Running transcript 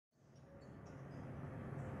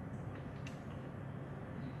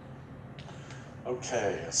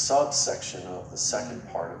Okay, a subsection of the second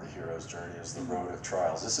part of the hero's journey is the road of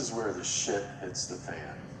trials. This is where the shit hits the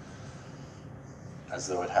fan, as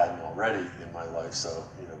though it hadn't already in my life. So,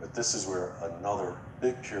 but this is where another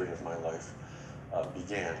big period of my life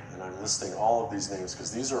began. And I'm listing all of these names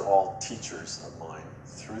because these are all teachers of mine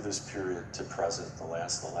through this period to present, the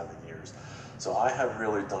last 11 years. So I have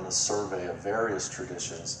really done a survey of various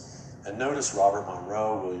traditions. And notice Robert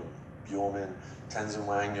Monroe, William Buellman, Tenzin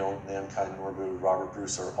Wangyal, Namkhai Norbu, Robert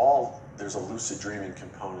Bruce are all, there's a lucid dreaming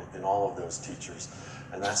component in all of those teachers.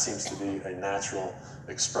 And that seems to be a natural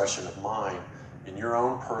expression of mine. In your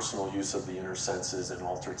own personal use of the inner senses and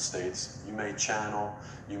altered states, you may channel,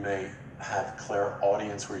 you may have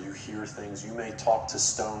clairaudience where you hear things, you may talk to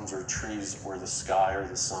stones or trees or the sky or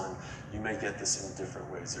the sun. You may get this in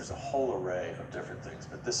different ways. There's a whole array of different things,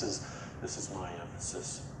 but this is my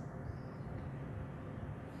emphasis.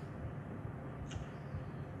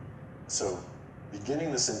 So,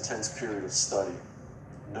 beginning this intense period of study,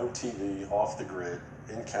 no TV, off the grid,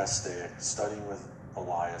 in Castaic, studying with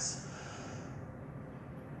Elias,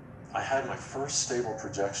 I had my first stable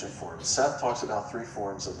projection form. Seth talks about 3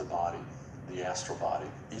 forms of the body, the astral body,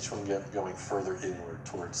 each one going further inward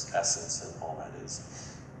towards essence and all that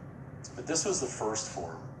is. But this was the first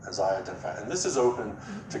form, as I identified. And this is open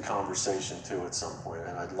to conversation, too, at some point.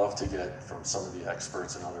 And I'd love to get from some of the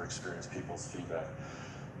experts and other experienced people's feedback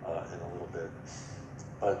in a little bit.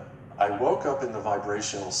 But I woke up in the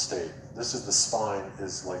vibrational state. This is the spine,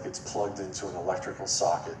 is like it's plugged into an electrical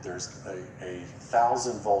socket. There's a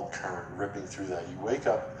 1,000-volt current ripping through that. You wake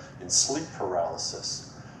up in sleep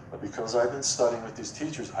paralysis. But because I've been studying with these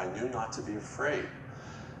teachers, I knew not to be afraid.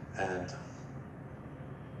 And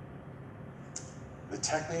the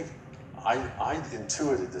technique, I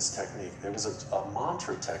intuited this technique. It was a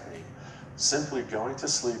mantra technique. Simply going to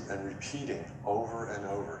sleep and repeating over and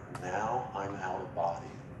over, now I'm out of body.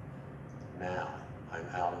 Now I'm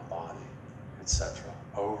out of body, etc.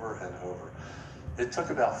 Over and over. It took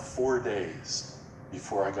about 4 days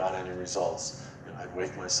before I got any results. I'd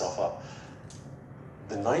wake myself up.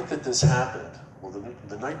 The night that this happened, well,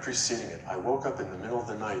 the night preceding it, I woke up in the middle of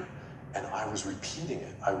the night and I was repeating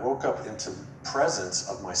it. I woke up into presence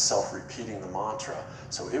of myself repeating the mantra.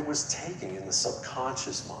 So it was taking in the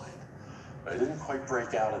subconscious mind. But I didn't quite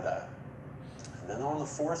break out of that. And then on the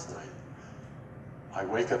 4th night, I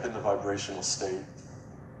wake up in the vibrational state.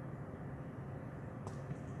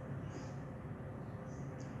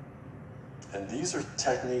 And these are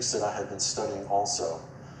techniques that I had been studying also.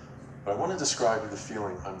 But I want to describe the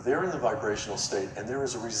feeling. I'm there in the vibrational state, and there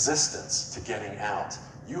is a resistance to getting out.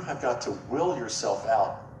 You have got to will yourself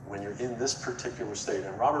out when you're in this particular state.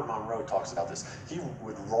 And Robert Monroe talks about this. He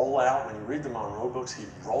would roll out, when you read the Monroe books, he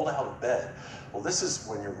rolled out of bed. Well, this is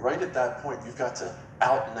when you're right at that point, you've got to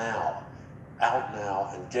out now,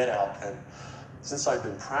 and get out. And since I've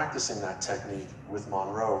been practicing that technique with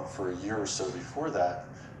Monroe for a year or so before that,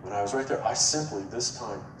 when I was right there, I this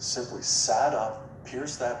time, sat up,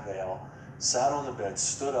 pierced that veil, sat on the bed,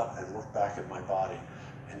 stood up, and looked back at my body.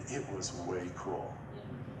 And it was way cool.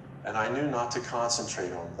 And I knew not to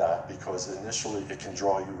concentrate on that because initially it can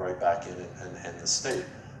draw you right back in and end the state.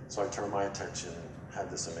 So I turned my attention and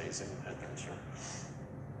had this amazing adventure.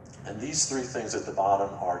 And these 3 things at the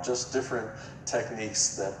bottom are just different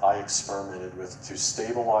techniques that I experimented with to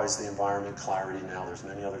stabilize the environment, clarity now. There's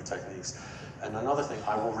many other techniques. And another thing,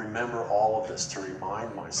 I will remember all of this to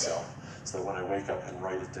remind myself so that when I wake up and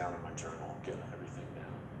write it down in my journal, get everything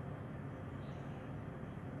down.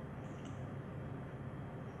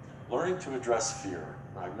 Learning to address fear.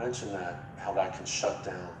 I mentioned that, how that can shut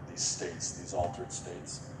down these states, these altered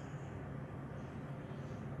states.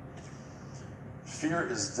 Fear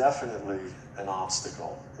is definitely an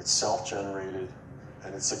obstacle. It's self-generated,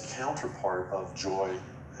 and it's a counterpart of joy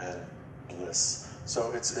and bliss.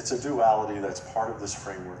 So it's a duality that's part of this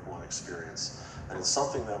framework one experience, and it's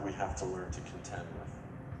something that we have to learn to contend with.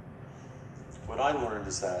 What I learned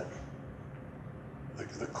is that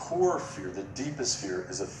the core fear, the deepest fear,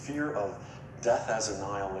 is a fear of death as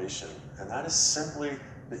annihilation, and that is simply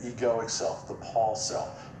the egoic self, the Paul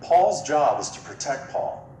self. Paul's job is to protect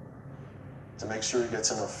Paul, to make sure he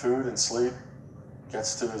gets enough food and sleep,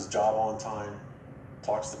 gets to his job on time,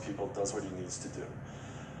 talks to people, does what he needs to do.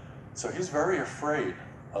 So he's very afraid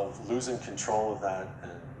of losing control of that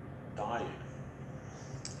and dying.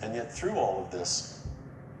 And yet through all of this,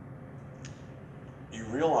 you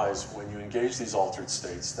realize when you engage these altered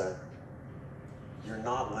states that you're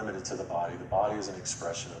not limited to the body. The body is an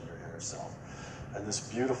expression of your inner self. And this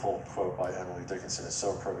beautiful quote by Emily Dickinson is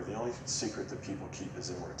so appropriate. The only secret that people keep is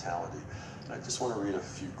immortality. And I just want to read a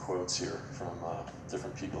few quotes here from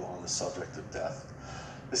different people on the subject of death.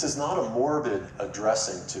 This is not a morbid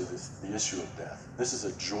addressing to the issue of death. This is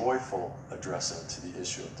a joyful addressing to the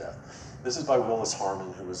issue of death. This is by Willis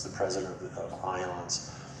Harman, who was the president of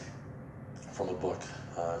IONS, from a book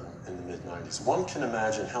in the mid-90s. One can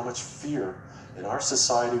imagine how much fear in our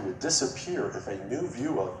society would disappear if a new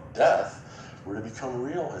view of death were to become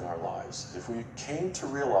real in our lives. If we came to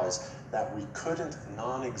realize that we couldn't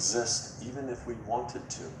non-exist even if we wanted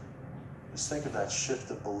to. Just think of that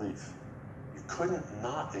shift of belief. You couldn't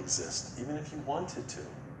not exist even if you wanted to.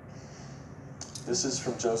 This is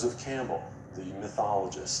from Joseph Campbell, the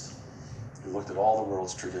mythologist, who looked at all the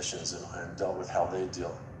world's traditions and dealt with how they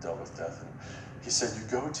dealt with death. And he said, you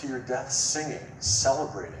go to your death singing,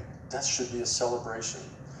 celebrating. Death should be a celebration.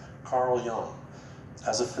 Carl Jung,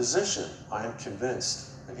 as a physician, I am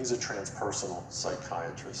convinced, and he's a transpersonal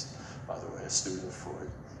psychiatrist, by the way, a student of Freud,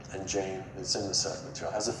 and Jane, it's in the Seth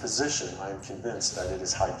material. As a physician, I am convinced that it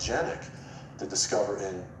is hygienic to discover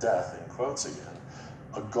in death, in quotes again,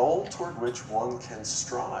 a goal toward which one can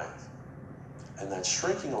strive, and that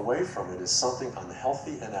shrinking away from it is something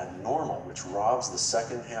unhealthy and abnormal, which robs the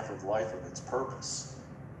second half of life of its purpose.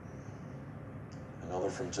 Another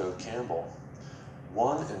from Joe Campbell,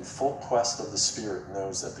 one in full quest of the spirit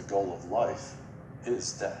knows that the goal of life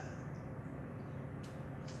is death.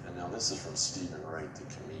 And now this is from Stephen Wright, the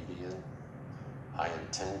comedian. I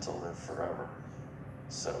intend to live forever.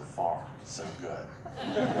 So far, so good.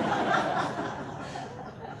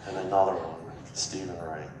 And another one, Stephen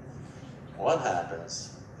Wright. What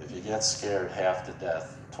happens if you get scared half to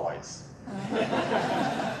death twice?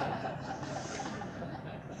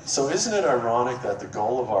 So isn't it ironic that the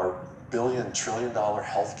goal of our billion-trillion-dollar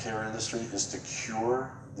healthcare industry is to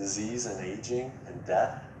cure disease and aging and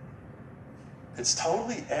death? It's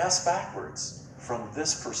totally ass backwards from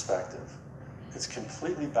this perspective. It's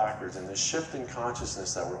completely backwards, and the shift in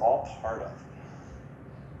consciousness that we're all part of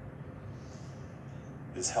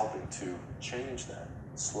is helping to change that,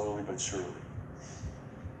 slowly but surely.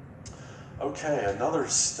 Okay, another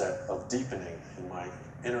step of deepening in my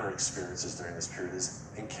inner experiences during this period is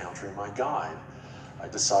encountering my guide. I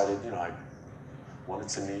decided, I wanted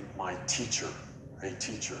to meet my teacher,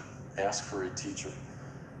 ask for a teacher.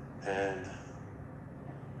 And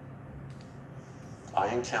I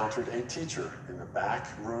encountered a teacher in the back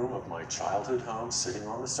room of my childhood home, sitting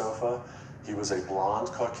on the sofa. He was a blonde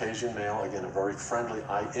Caucasian male, again, a very friendly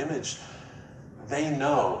eye image. They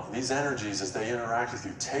know these energies, as they interact with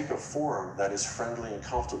you, take a form that is friendly and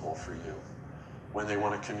comfortable for you when they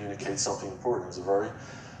want to communicate something important. It was a very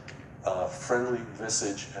friendly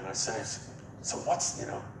visage, and I say, so what's,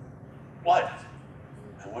 what?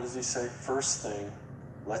 And what does he say? First thing,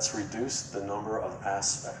 let's reduce the number of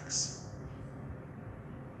aspects.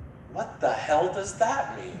 What the hell does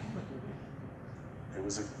that mean?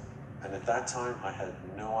 And at that time, I had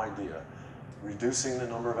no idea. Reducing the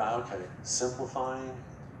number of, okay, simplifying,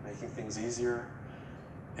 making things easier.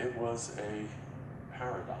 It was a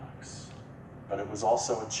paradox, but it was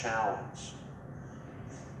also a challenge.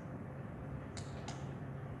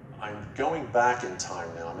 I'm going back in time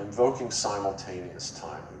now. I'm invoking simultaneous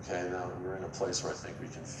time, okay? Now we're in a place where I think we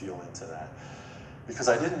can feel into that. Because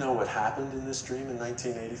I didn't know what happened in this dream in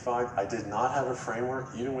 1985. I did not have a framework,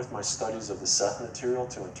 even with my studies of the Seth material,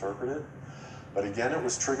 to interpret it. But again, it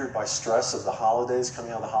was triggered by stress of the holidays,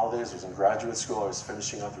 coming out of the holidays. I was in graduate school, I was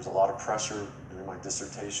finishing up, there was a lot of pressure in my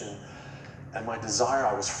dissertation. And my desire,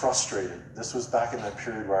 I was frustrated. This was back in that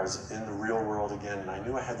period where I was in the real world again, and I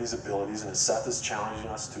knew I had these abilities, and as Seth is challenging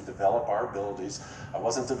us to develop our abilities, I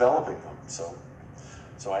wasn't developing them. So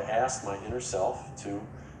I asked my inner self to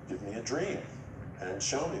give me a dream and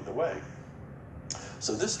show me the way.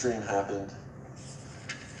 So this dream happened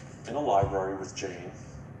in a library with Jane,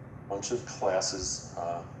 a bunch of classes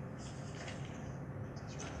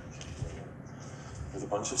with a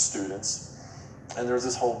bunch of students, and there was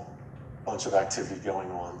this whole bunch of activity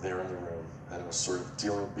going on there in the room, and it was sort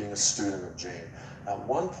of being a student of Jane. At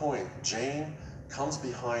one point, Jane comes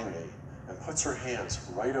behind me and puts her hands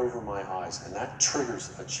right over my eyes, and that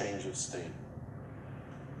triggers a change of state.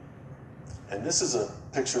 And this is a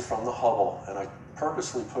picture from the Hubble, and I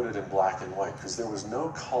purposely put it in black and white because there was no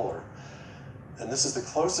color. And this is the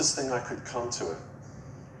closest thing I could come to it.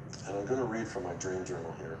 And I'm going to read from my dream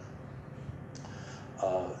journal here.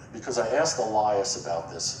 Because I asked Elias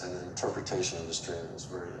about this, and the interpretation of this dream was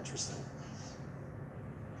very interesting.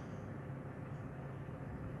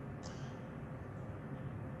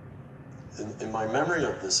 In my memory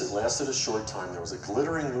of this, it lasted a short time. There was a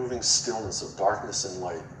glittering, moving stillness of darkness and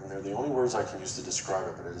light, and they're the only words I can use to describe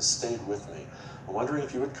it, but it has stayed with me. I'm wondering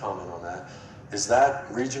if you would comment on that. Is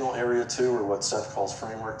that regional area 2, or what Seth calls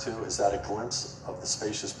framework 2, is that a glimpse of the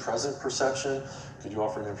spacious present perception? Could you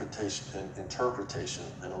offer an interpretation?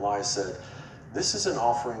 And Elias said, this is an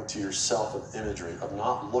offering to yourself of imagery, of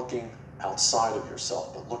not looking outside of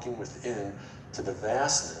yourself, but looking within to the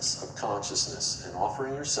vastness of consciousness, and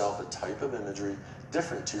offering yourself a type of imagery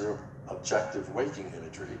different to your objective waking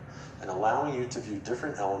imagery, and allowing you to view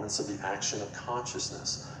different elements of the action of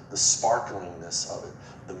consciousness, the sparklingness of it,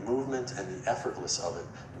 the movement and the effortless of it,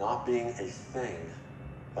 not being a thing,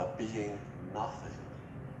 but being nothing.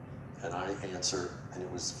 And I answer, and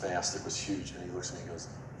it was vast, it was huge, and he looks at me and goes,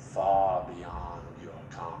 far beyond your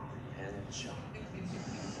comprehension.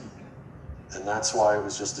 And that's why it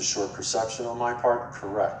was just a short perception on my part?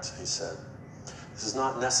 Correct, he said. This is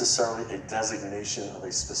not necessarily a designation of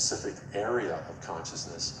a specific area of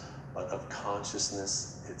consciousness, but of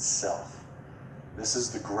consciousness itself. This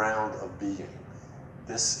is the ground of being.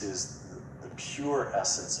 This is the pure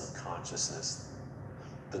essence of consciousness,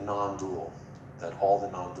 the non-dual, that all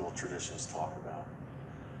the non-dual traditions talk about.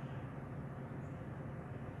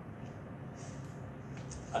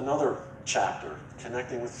 Another chapter,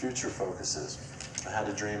 connecting with future focuses. I had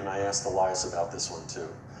a dream, and I asked Elias about this one too.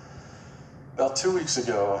 About 2 weeks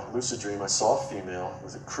ago, a lucid dream, I saw a female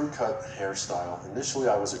with a crew-cut hairstyle. Initially,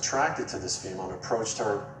 I was attracted to this female and approached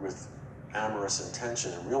her with amorous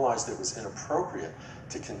intention and realized it was inappropriate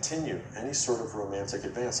to continue any sort of romantic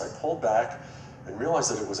advance. I pulled back and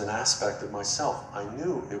realized that it was an aspect of myself. I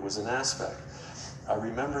knew it was an aspect. I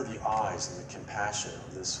remember the eyes and the compassion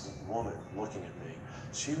of this woman looking at me.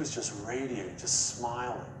 She was just radiating, just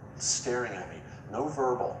smiling, staring at me. No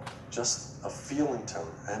verbal, just a feeling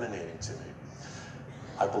tone emanating to me.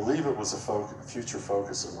 I believe it was a future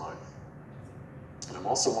focus of mine. And I'm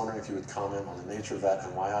also wondering if you would comment on the nature of that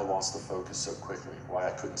and why I lost the focus so quickly, why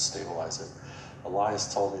I couldn't stabilize it.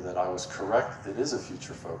 Elias told me that I was correct, it is a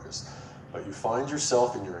future focus, but you find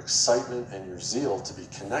yourself in your excitement and your zeal to be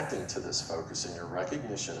connecting to this focus and your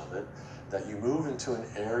recognition of it, that you move into an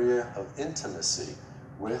area of intimacy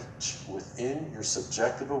which, within your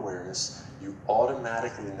subjective awareness, you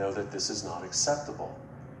automatically know that this is not acceptable.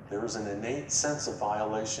 There is an innate sense of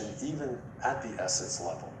violation even at the essence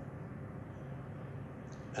level.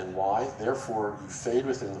 And why? Therefore, you fade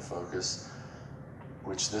within the focus,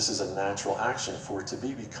 which this is a natural action. For to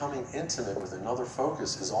be becoming intimate with another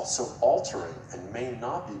focus is also altering and may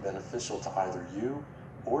not be beneficial to either you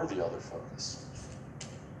or the other focus.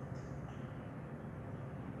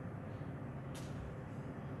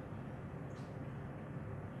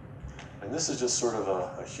 And this is just sort of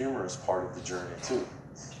a humorous part of the journey too.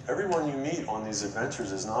 Everyone you meet on these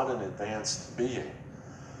adventures is not an advanced being.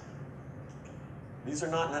 These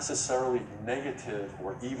are not necessarily negative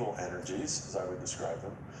or evil energies, as I would describe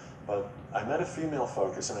them, but I met a female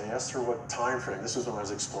focus and I asked her what time frame. This was when I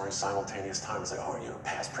was exploring simultaneous time. I was like, oh, you know,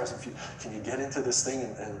 past, present, future. Can you get into this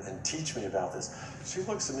thing and teach me about this? She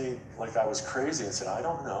looks at me like I was crazy and said, I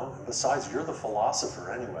don't know. And besides, you're the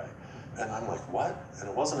philosopher anyway. And I'm like, what? And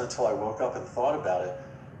it wasn't until I woke up and thought about it,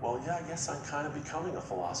 well, yeah, I guess I'm kind of becoming a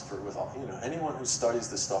philosopher with all, you know, anyone who studies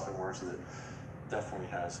this stuff and works with it definitely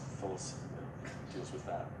has deals with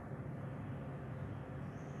that.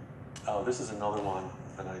 Oh, this is another one,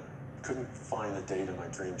 and I couldn't find the date in my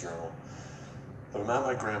dream journal. But I'm at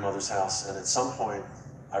my grandmother's house, and at some point,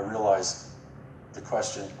 I realized the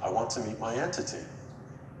question, I want to meet my entity.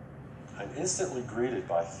 I'm instantly greeted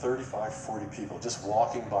by 35, 40 people just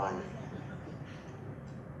walking by me.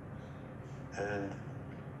 And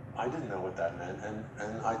I didn't know what that meant,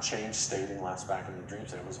 and I changed state and lapsed back into the dream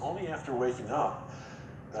state. It was only after waking up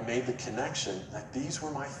that I made the connection that these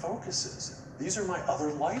were my focuses. These are my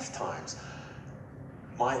other lifetimes.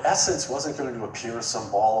 My essence wasn't going to appear as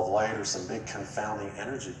some ball of light or some big confounding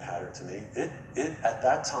energy pattern to me. It at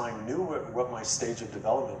that time knew what my stage of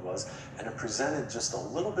development was, and it presented just a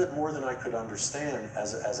little bit more than I could understand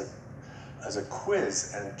as a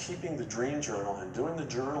quiz. And keeping the dream journal and doing the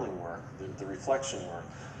journaling work, the reflection work,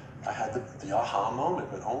 I had the aha moment,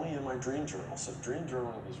 but only in my dream journal. So dream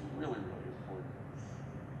journaling is really, really important.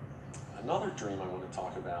 Another dream I want to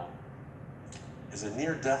talk about is a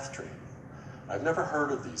near-death dream. I've never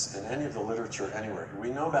heard of these in any of the literature anywhere.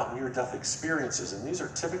 We know about near-death experiences, and these are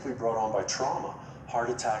typically brought on by trauma,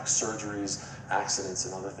 heart attacks, surgeries, accidents,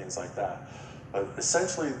 and other things like that. But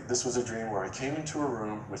essentially, this was a dream where I came into a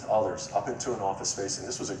room with others, up into an office space, and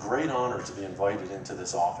this was a great honor to be invited into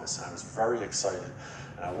this office, and I was very excited.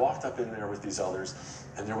 And I walked up in there with these others,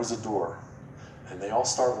 and there was a door. And they all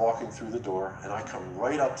start walking through the door, and I come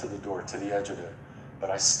right up to the door, to the edge of it, but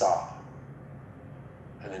I stop.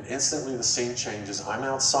 And then instantly the scene changes. I'm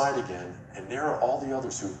outside again, and there are all the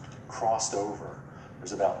others who've crossed over.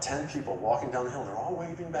 There's about 10 people walking down the hill, and they're all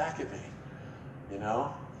waving back at me, you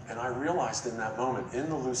know? And I realized in that moment, in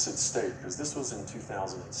the lucid state, because this was in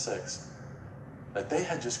 2006, that they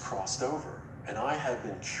had just crossed over. And I had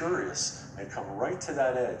been curious and come right to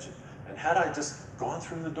that edge. And had I just gone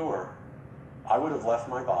through the door, I would have left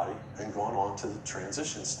my body and gone on to the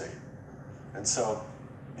transition state. And so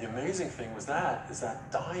the amazing thing was is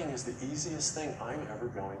that dying is the easiest thing I'm ever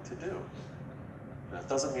going to do. That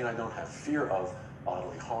doesn't mean I don't have fear of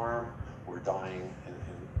bodily harm or dying in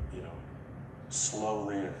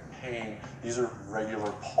slowly and in pain. These are regular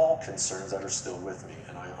Paul concerns that are still with me,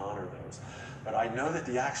 and I honor those. But I know that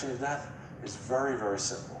the action of death is very, very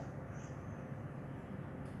simple.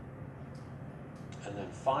 And then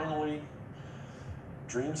finally,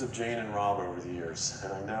 dreams of Jane and Rob over the years.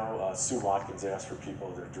 And I know Sue Watkins asked for people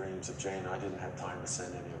their dreams of Jane. I didn't have time to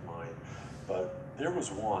send any of mine. But there was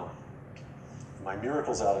one, my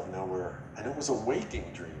miracles out of nowhere, and it was a waking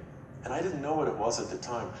dream. And I didn't know what it was at the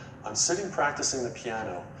time. I'm sitting practicing the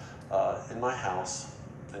piano in my house,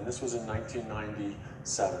 and this was in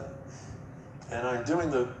 1997. And I'm doing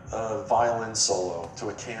the violin solo to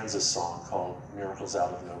a Kansas song called Miracles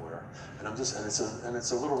Out of Nowhere. And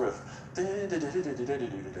it's a little riff. And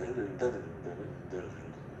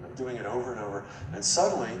I'm doing it over and over. And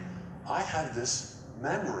suddenly, I had this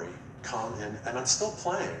memory come in, and I'm still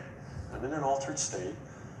playing. I'm in an altered state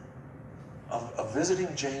of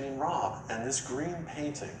visiting Jane and Rob, and this green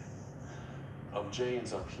painting of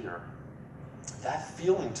Jane's up here. That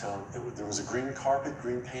feeling tone, there was a green carpet,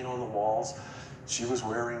 green paint on the walls. She was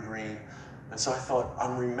wearing green. And so I thought,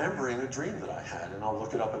 I'm remembering a dream that I had, and I'll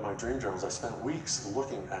look it up in my dream journals. I spent weeks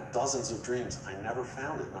looking at dozens of dreams. I never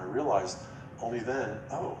found it, and I realized only then,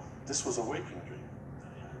 oh, this was a waking dream.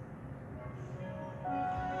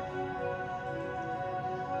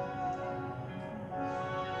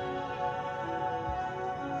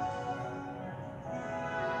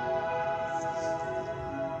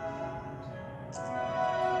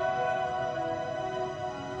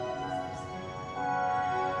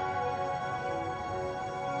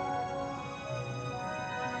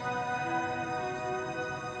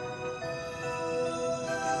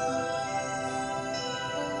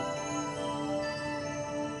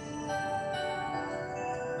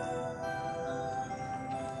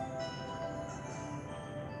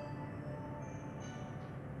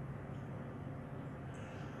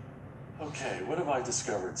 Okay, what have I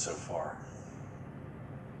discovered so far?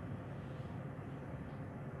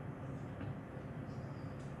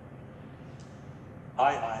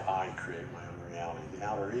 I create my own reality. The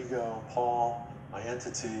outer ego, Paul, my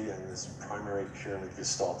entity, and this primary pyramid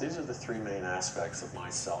gestalt. These are the three main aspects of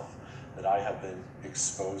myself that I have been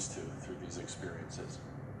exposed to through these experiences.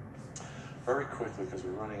 Very quickly, because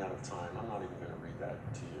we're running out of time, I'm not even going to read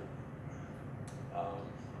that to you.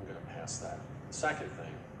 I'm going to pass that. The second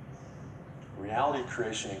thing, reality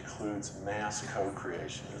creation includes mass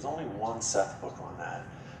co-creation. There's only one Seth book on that,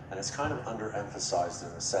 and it's kind of underemphasized in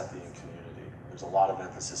the Sethian community. There's a lot of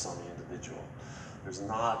emphasis on the individual. There's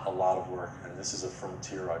not a lot of work, and this is a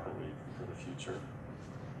frontier, I believe, for the future.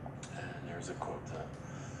 And there's a quote to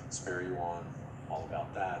spare you on all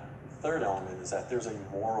about that. The third element is that there's a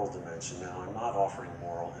moral dimension. Now, I'm not offering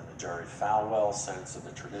moral in the Jerry Falwell sense of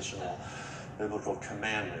the traditional biblical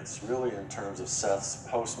commandments, really in terms of Seth's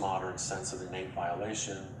postmodern sense of innate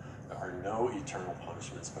violation. There are no eternal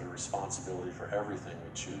punishments, but a responsibility for everything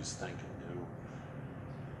we choose, think, and do.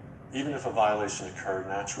 Even if a violation occurred,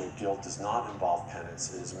 natural guilt does not involve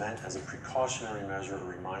penance. It is meant as a precautionary measure, a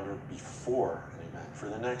reminder before an event for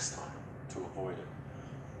the next time to avoid it.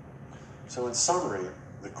 So in summary,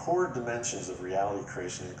 the core dimensions of reality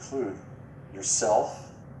creation include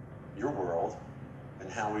yourself, your world, and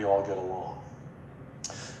how we all get along.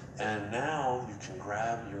 And now you can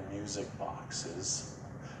grab your music boxes,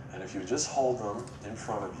 and if you just hold them in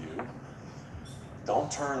front of you, don't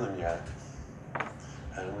turn them yet,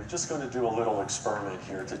 and we're just going to do a little experiment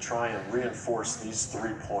here to try and reinforce these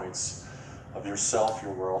 3 points of yourself,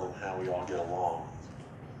 your world, and how we all get along.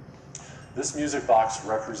 This music box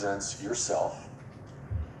represents yourself,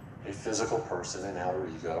 a physical person, an outer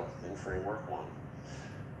ego, in framework 1,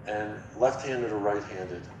 and left-handed or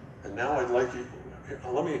right-handed. And now I'd like you,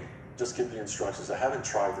 let me just give the instructions. I haven't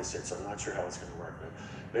tried this yet, so I'm not sure how it's going to work. But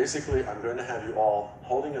basically, I'm going to have you all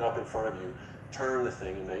holding it up in front of you, turn the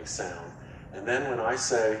thing and make sound. And then when I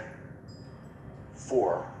say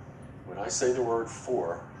 4, when I say the word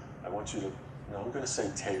 4, I want you to, now I'm going to say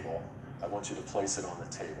table. I want you to place it on the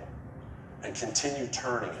table and continue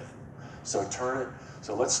turning it. So turn it.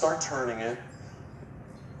 So let's start turning it.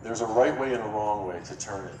 There's a right way and a wrong way to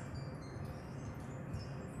turn it.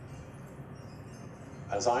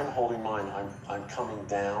 As I'm holding mine, I'm coming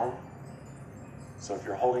down. So if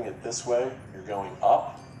you're holding it this way, you're going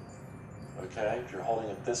up. Okay, if you're holding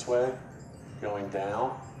it this way, going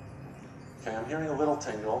down. Okay, I'm hearing a little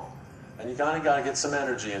tingle, and you gotta get some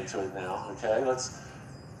energy into it now. Okay, let's.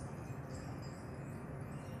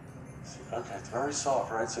 Okay, it's very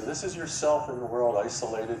soft, right? So this is yourself in the world,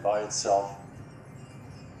 isolated by itself.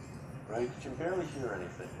 Right? You can barely hear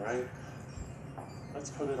anything, right? Let's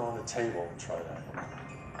put it on the table and try that.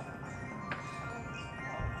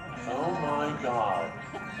 Oh my God.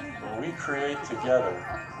 When we create together,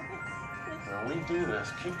 when we do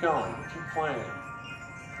this, keep going, keep playing.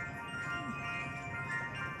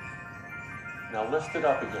 Now lift it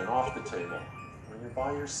up again, off the table. When you're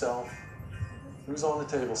by yourself, who's on the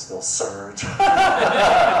table still? Surge. I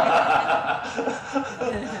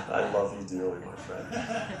love you dearly, my friend.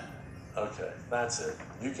 Okay, that's it.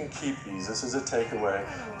 You can keep these. This is a takeaway.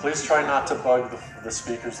 Please try not to bug the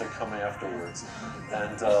speakers that come afterwards.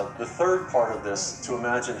 And the third part of this, to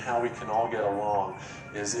imagine how we can all get along,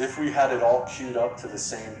 is if we had it all queued up to the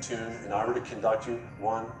same tune, and I were to conduct you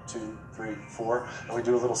 1, 2, 3, 4, and we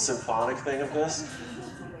do a little symphonic thing of this,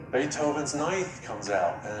 Beethoven's Ninth comes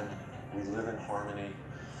out, and we live in harmony,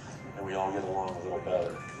 and we all get along a little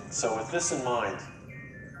better. So with this in mind,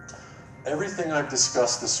 everything I've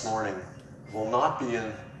discussed this morning will not be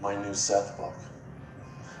in my new Seth book,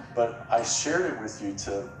 but I shared it with you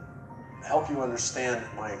to help you understand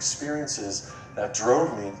my experiences that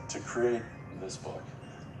drove me to create this book,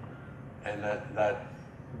 and that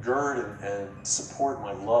gird and support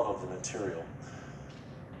my love of the material.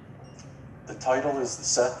 The title is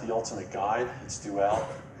Seth, the Ultimate Guide. It's due out.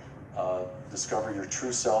 Discover your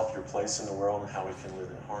true self, your place in the world, and how we can live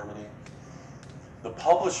in harmony. The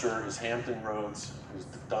publisher is Hampton Roads, who's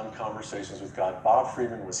done Conversations with God. Bob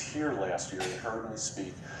Friedman was here last year and heard me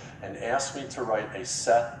speak and asked me to write a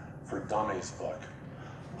Seth for Dummies book.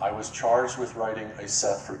 I was charged with writing a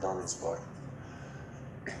Seth for Dummies book.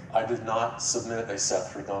 I did not submit a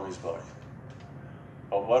Seth for Dummies book.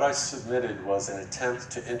 But what I submitted was an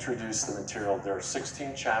attempt to introduce the material. There are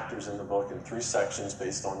 16 chapters in the book in 3 sections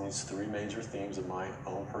based on these 3 major themes of my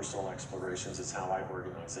own personal explorations. It's how I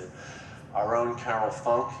organize it. Our own Carol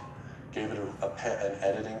Funk gave it an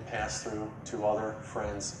editing pass-through. 2 other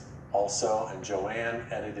friends also, and Joanne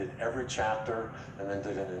edited every chapter and then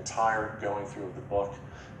did an entire going through of the book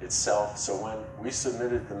itself. So when we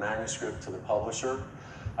submitted the manuscript to the publisher,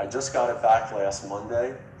 I just got it back last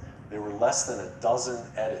Monday. There were less than a dozen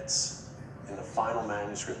edits in the final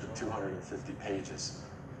manuscript of 250 pages.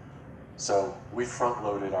 So we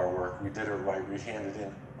front-loaded our work. We did it right. We handed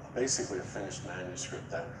in basically a finished manuscript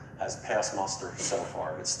that has passed muster so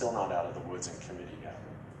far. It's still not out of the woods in committee yet.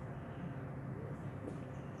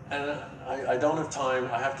 And I don't have time.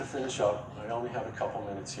 I have to finish up. I only have a couple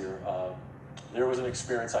minutes here. There was an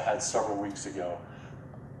experience I had several weeks ago.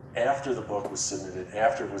 After the book was submitted,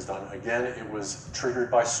 after it was done, again, it was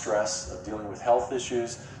triggered by stress of dealing with health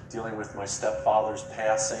issues, dealing with my stepfather's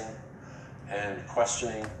passing, and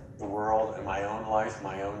questioning the world and my own life,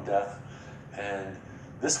 my own death. And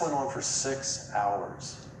this went on for 6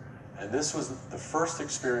 hours. And this was the first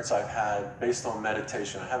experience I've had based on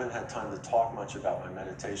meditation. I haven't had time to talk much about my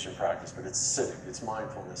meditation practice, but it's sitting, it's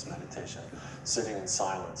mindfulness meditation, sitting in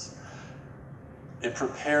silence. It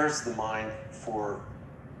prepares the mind for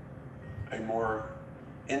a more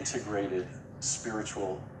integrated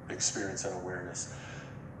spiritual experience and awareness.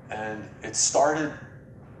 And it started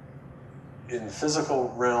in the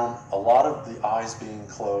physical realm, a lot of the eyes being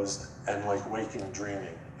closed and like waking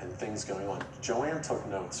dreaming and things going on. Joanne took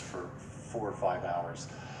notes for 4 or 5 hours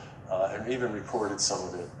and even recorded some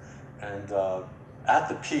of it. And at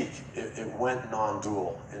the peak, it went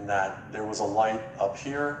non-dual in that there was a light up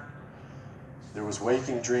here, there was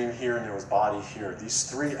waking dream here, and there was body here. These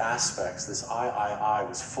 3 aspects, this I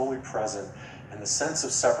was fully present, and the sense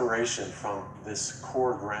of separation from this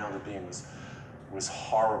core ground of being was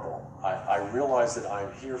horrible. I realized that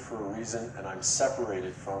I'm here for a reason, and I'm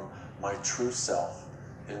separated from my true self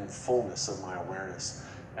in fullness of my awareness.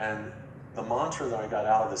 And the mantra that I got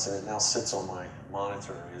out of this, and it now sits on my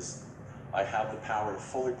monitor, is I have the power to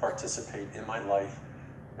fully participate in my life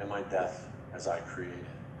and my death as I create it.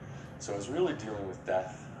 So I was really dealing with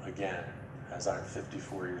death again as I'm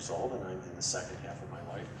 54 years old and I'm in the second half of my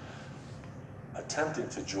life, attempting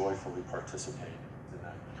to joyfully participate in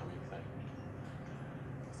that coming thing.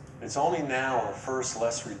 It's only now the first,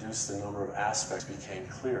 less reduced the number of aspects became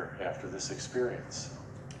clear after this experience.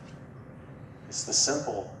 It's the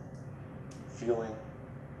simple feeling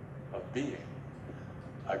of being.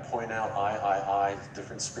 I point out I,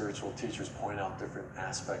 different spiritual teachers point out different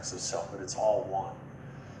aspects of self, but it's all one.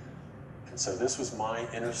 And so this was my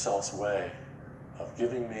inner self's way of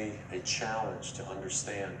giving me a challenge to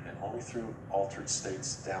understand, and only through altered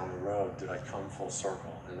states down the road did I come full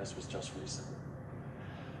circle, and this was just recently.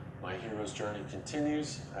 My hero's journey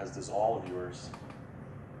continues, as does all of yours.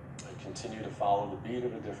 I continue to follow the beat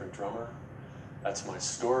of a different drummer. That's my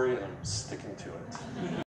story, and I'm sticking to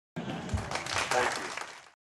it.